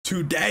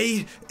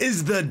Today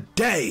is the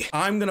day.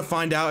 I'm gonna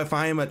find out if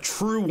I am a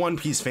true One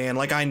Piece fan,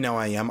 like I know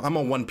I am. I'm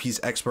a One Piece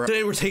expert.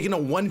 Today we're taking a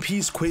One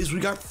Piece quiz. We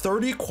got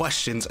 30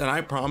 questions, and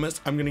I promise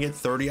I'm gonna get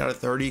 30 out of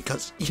 30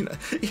 because, you know,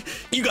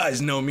 you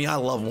guys know me. I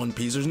love One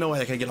Piece. There's no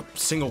way I can get a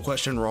single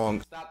question wrong.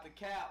 Stop the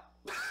cap.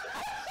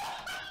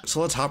 So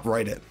let's hop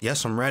right in.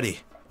 Yes, I'm ready.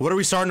 What are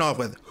we starting off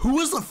with? Who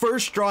was the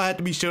first Straw Hat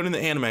to be shown in the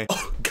anime?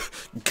 Oh,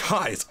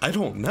 guys, I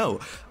don't know.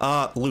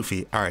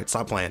 Luffy. All right,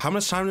 stop playing. How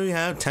much time do we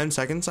have? 10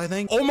 seconds, I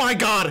think. Oh my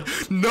God,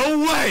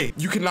 no way.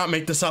 You cannot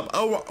make this up.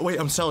 Oh, wait,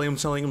 I'm selling.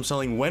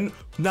 When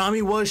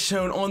Nami was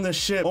shown on the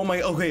ship. Oh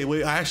my, okay,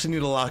 wait, I actually need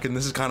to lock in.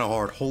 This is kind of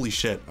hard. Holy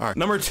shit. All right,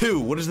 number 2,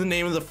 what is the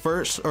name of the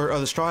first, or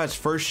the Straw Hat's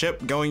first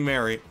ship going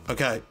merry?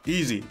 Okay,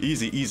 easy.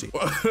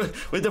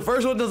 Wait, the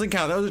first one doesn't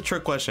count. That was a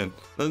trick question.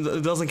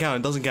 It doesn't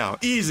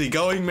count. Easy,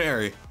 going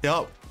merry.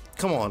 Yup.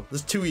 Come on, this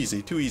is too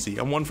easy.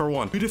 I'm 1 for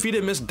 1. Who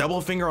defeated Miss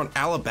Doublefinger on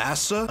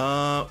Alabasta?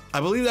 I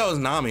believe that was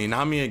Nami.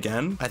 Nami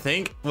again, I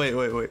think. Wait.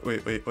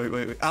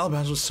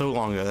 Alabasta was so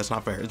long ago. That's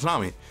not fair. It's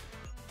Nami.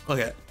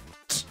 Okay.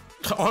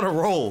 On a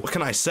roll. What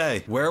can I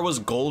say? Where was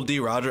Gold D.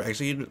 Roger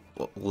executed?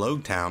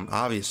 Logtown,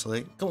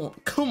 obviously.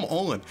 Come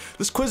on.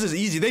 This quiz is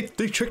easy.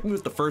 They tricked me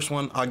with the first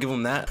one. I'll give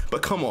them that.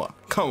 But come on.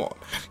 You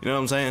know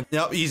what I'm saying?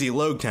 Yep, easy.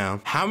 Logtown.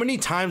 How many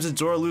times did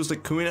Zoro lose to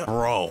Kuina?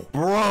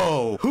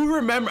 Bro. Who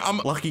remember? I'm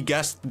lucky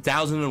guess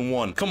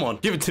 1001. Come on,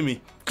 give it to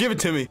me.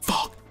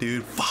 Fuck,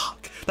 dude.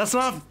 Fuck. That's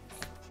not.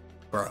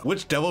 Bro.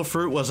 Which devil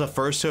fruit was the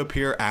first to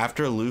appear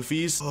after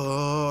Luffy's?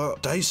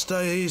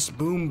 Dice,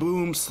 boom,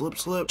 boom, slip.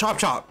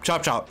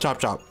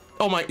 Chop.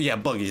 Oh my, yeah,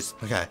 buggies.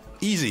 Okay,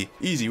 easy.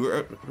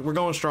 We're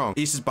going strong.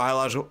 Ace's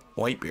biological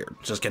Whitebeard.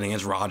 Just kidding,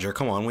 it's Roger.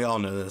 Come on, we all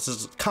know this.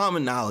 This is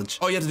common knowledge.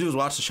 All you have to do is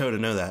watch the show to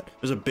know that.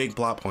 There's a big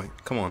plot point.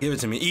 Come on, give it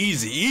to me.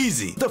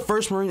 Easy. The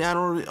first marine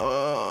animal,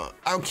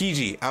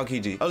 Aokiji. I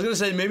was gonna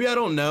say, maybe I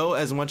don't know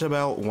as much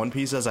about One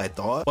Piece as I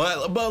thought,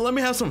 but let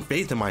me have some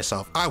faith in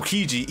myself.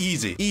 Aokiji,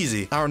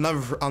 easy. I'll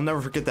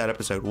never forget that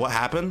episode. What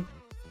happened?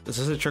 Is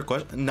this a trick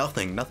question?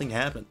 Nothing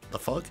happened. The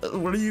fuck?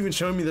 What are you even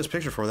showing me this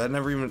picture for?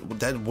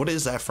 What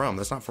is that from?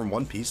 That's not from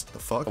One Piece. The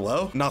fuck?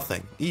 Hello?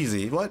 Nothing.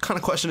 Easy. What kind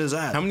of question is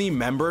that? How many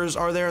members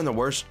are there in the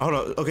worst? Oh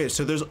no. Okay,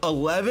 so there's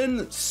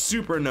 11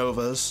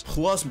 supernovas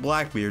plus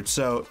Blackbeard,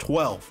 so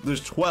 12.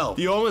 There's 12.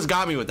 You almost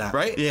got me with that,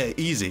 right? Yeah,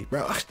 easy.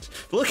 Bro,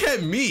 look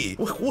at me.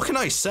 What can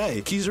I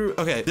say? Kizaru.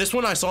 Okay, this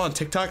one I saw on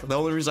TikTok. The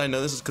only reason I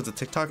know this is because of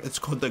TikTok. It's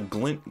called the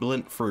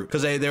glint fruit.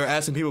 Because they were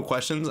asking people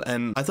questions,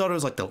 and I thought it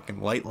was like the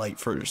light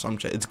fruit or some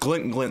shit. It's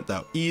glint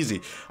though.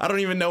 Easy. I don't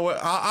even know what.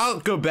 I'll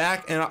go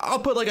back and I'll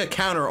put like a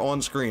counter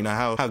on screen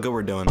of how good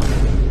we're doing.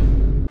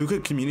 Who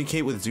could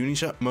communicate with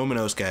Zunisha?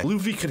 Momonosuke.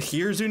 Luffy could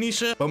hear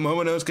Zunisha, but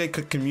Momonosuke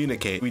could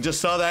communicate. We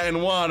just saw that in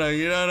Wano,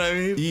 you know what I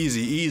mean?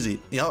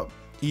 Easy. Yup.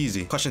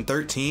 Easy. Question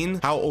 13.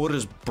 How old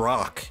is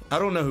Brock? I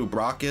don't know who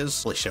Brock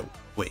is. Holy shit.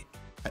 Wait.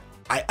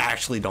 I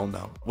actually don't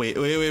know. Wait.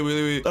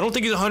 I don't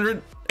think he's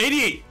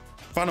 188.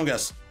 Final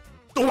guess.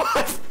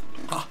 What?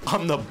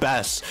 I'm the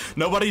best.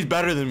 Nobody's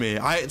better than me.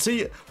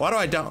 See, why do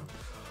I doubt?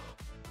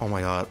 Oh my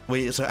God.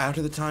 Wait, so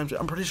after the times,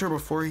 I'm pretty sure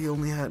before he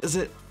only had, is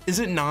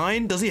it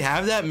 9? Does he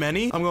have that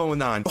many? I'm going with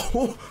 9.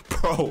 Oh,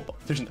 bro,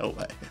 there's no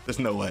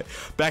way.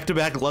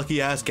 Back-to-back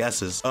lucky ass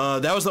guesses.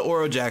 That was the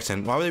Oro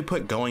Jackson. Why would they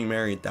put Going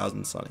Merry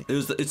 1000 Sunny?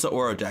 It's the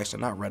Oro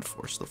Jackson, not Red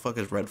Force. The fuck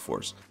is Red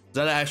Force? Is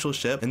that an actual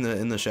ship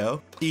in the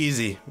show?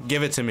 Easy.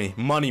 Give it to me.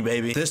 Money,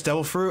 baby. This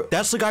devil fruit.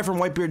 That's the guy from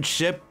Whitebeard's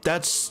ship.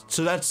 That's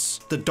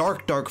the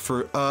dark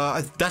fruit.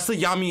 That's the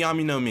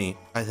Yami no Mi,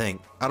 I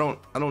think. I don't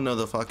know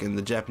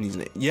the Japanese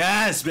name.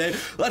 Yes, babe.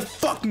 Let's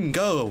fucking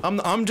go.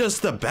 I'm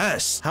just the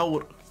best.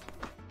 How?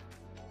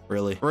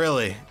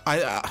 Really?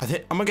 I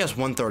think I'm gonna guess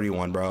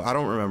 131, bro. I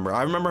don't remember.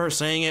 I remember her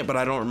saying it, but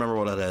I don't remember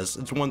what it is.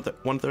 It's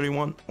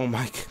 131. Oh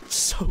my God,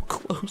 so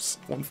close.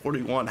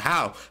 141.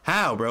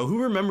 How, bro?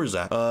 Who remembers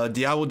that?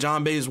 Diablo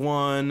Janbei's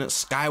one,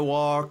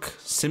 Skywalk,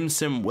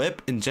 Sim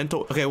Whip, and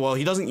Gentle. Okay, well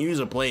he doesn't use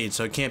a blade,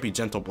 so it can't be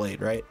Gentle Blade,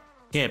 right?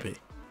 Can't be.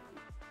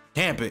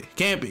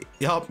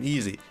 Yup,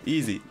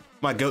 easy.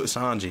 My goat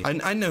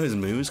Sanji. I know his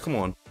moves. Come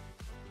on.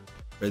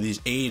 Or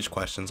these age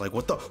questions, like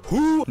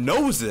who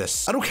knows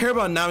this? I don't care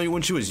about Nami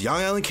when she was young.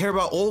 I only care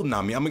about old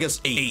Nami. I'm gonna guess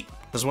 8.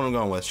 That's what I'm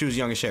going with. She was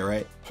young as shit,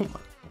 right? Oh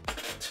my.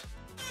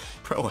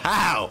 Bro,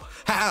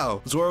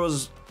 how? Zoro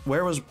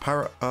where was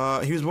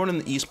he was born in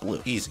the East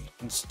Blue. Easy.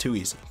 It's too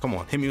easy. Come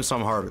on, hit me with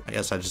something harder. I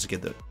guess I just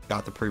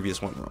got the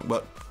previous one wrong,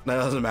 but that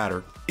doesn't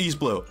matter. East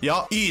Blue.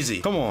 Y'all,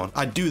 easy. Come on,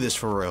 I do this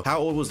for real. How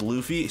old was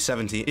Luffy?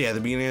 17. Yeah, the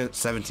beginning of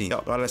 17.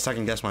 Y'all, why did I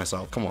second guess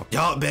myself? Come on.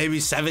 Y'all, baby,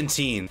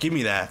 17. Give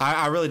me that.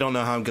 I really don't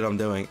know how good I'm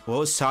doing. What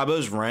was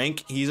Sabo's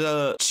rank? He's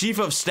a chief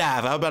of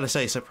staff. I was about to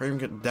say supreme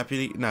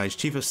deputy. No, he's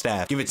chief of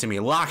staff. Give it to me.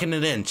 Locking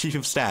it in. Chief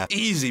of staff.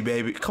 Easy,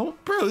 baby. Come on,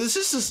 bro. This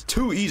is just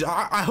too easy.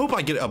 I hope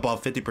I get it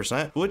above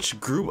 50%. Which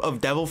group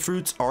of devil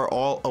fruits are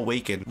all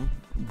awakened?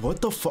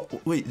 What the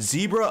fuck? Wait,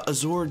 zebra,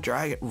 azure,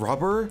 dragon,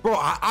 rubber? Bro,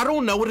 I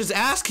don't know what it's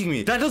asking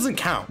me. That doesn't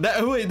count.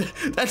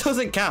 That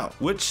doesn't count.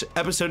 Which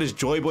episode is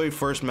Joy Boy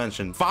first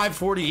mentioned?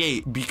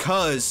 548,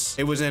 because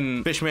it was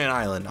in Fishman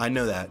Island. I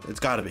know that. It's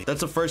gotta be.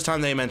 That's the first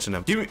time they mentioned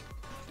him. Give me.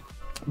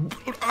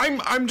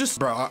 I'm just,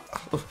 bro,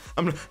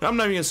 I'm not even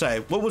gonna say.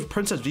 What was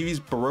Princess Vivi's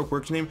Baroque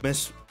work's name?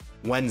 Miss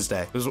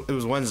Wednesday. It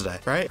was Wednesday,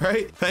 right?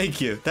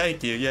 Thank you,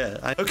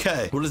 yeah.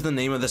 Okay, what is the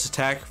name of this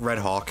attack? Red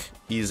Hawk.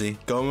 Easy.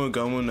 Gomu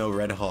Gomu no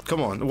Red Hawk.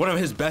 Come on, one of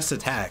his best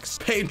attacks.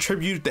 Paying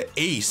tribute to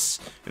Ace.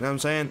 You know what I'm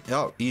saying?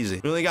 Oh,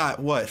 easy. We only got,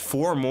 what,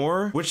 4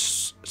 more?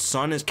 Which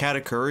son is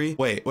Katakuri?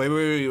 Wait,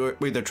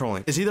 they're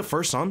trolling. Is he the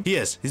first son? He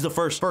is. He's the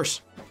first.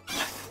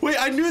 Wait,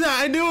 I knew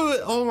that. I knew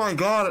it. Oh my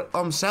god,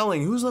 I'm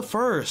selling. Who's the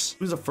first?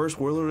 Who's the first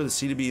warlord of the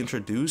sea to be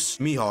introduced?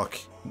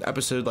 Mihawk.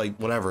 Episode, like,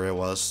 whatever it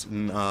was.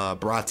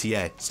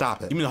 Baratier.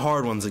 Stop it. Give me the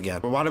hard ones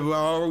again. Why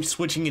are we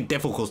switching in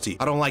difficulty?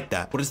 I don't like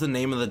that. What is the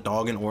name of the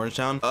dog in Orange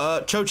Town?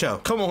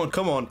 Chocho. Come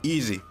on.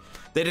 Easy.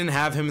 They didn't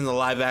have him in the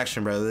live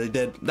action, bro. They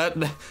did.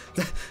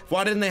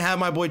 Why didn't they have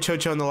my boy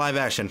Chocho in the live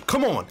action?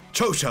 Come on,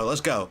 Chocho,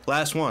 let's go.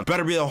 Last one.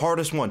 Better be the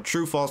hardest one.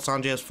 True, false.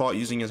 Sanjay has fought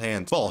using his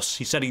hands. False.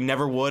 He said he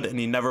never would, and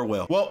he never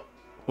will. Well,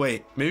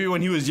 wait, maybe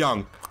when he was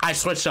young. I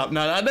switched up.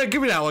 No,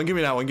 give me that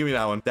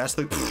one. That's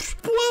the,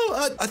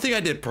 well, I think I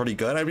did pretty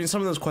good. I mean,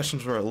 some of those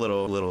questions were a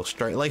little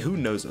straight. Like, who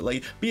knows it?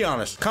 Like, be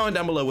honest. Comment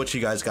down below what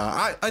you guys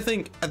got. I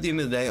think at the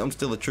end of the day, I'm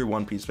still a true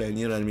One Piece fan.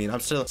 You know what I mean?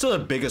 I'm still the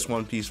biggest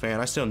One Piece fan.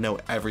 I still know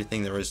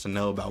everything there is to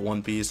know about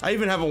One Piece. I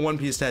even have a One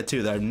Piece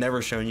tattoo that I've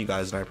never shown you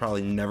guys, and I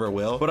probably never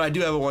will. But I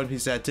do have a One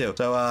Piece tattoo.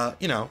 So,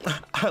 you know,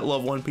 I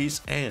love One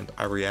Piece, and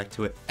I react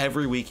to it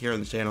every week here on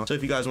the channel. So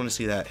if you guys want to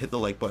see that, hit the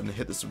like button,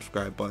 hit the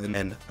subscribe button,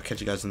 and I'll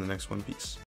catch you guys in the next One Piece.